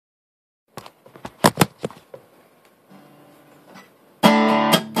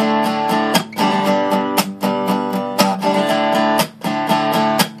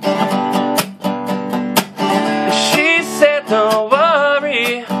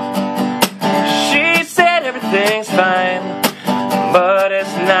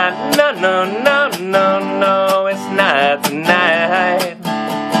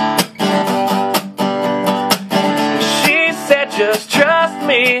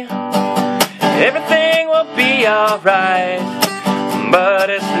everything will be alright. But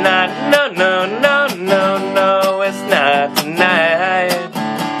it's not, no, no, no, no, no, it's not tonight.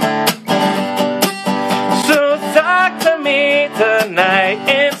 So talk to me tonight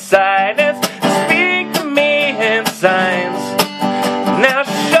in silence, speak to me in signs. Now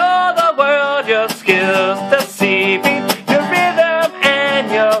show the world your skills, deceiving your rhythm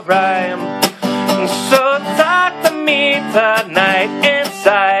and your rhyme. So talk to me tonight in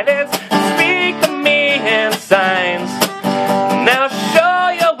silence, speak to me in signs. Now show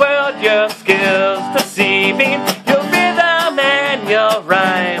your world your skills, deceiving your rhythm and your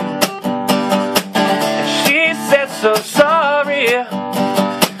rhyme. And she said so sorry,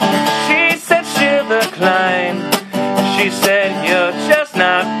 she said she'll decline. She said you're just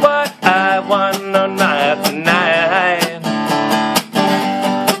not what I want, no, not tonight.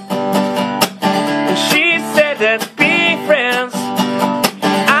 And she said let's be friends,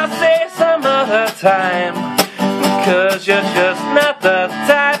 I'll say some other time, 'cause you're just not the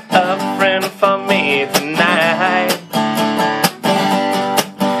type of friend for me tonight.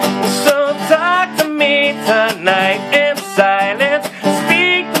 So talk to me tonight in silence,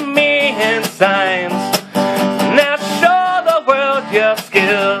 speak to me in signs. Now show the world your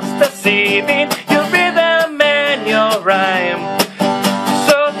skills, deceiving your rhythm and your rhyme.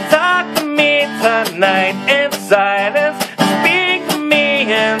 So talk to me tonight in silence, speak to me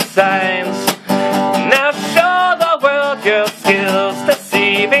in signs. Now show the world your skills,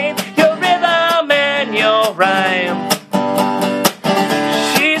 deceiving your rhythm and your rhyme.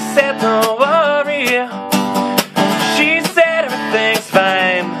 She said don't worry, she said everything's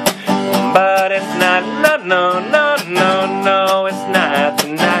fine. But it's not, no, no, no, no, no, it's not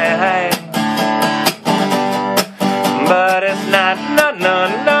tonight. But it's not, no, no,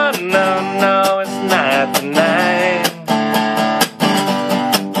 no, no, no, it's not tonight.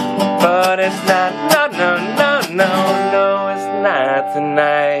 But it's not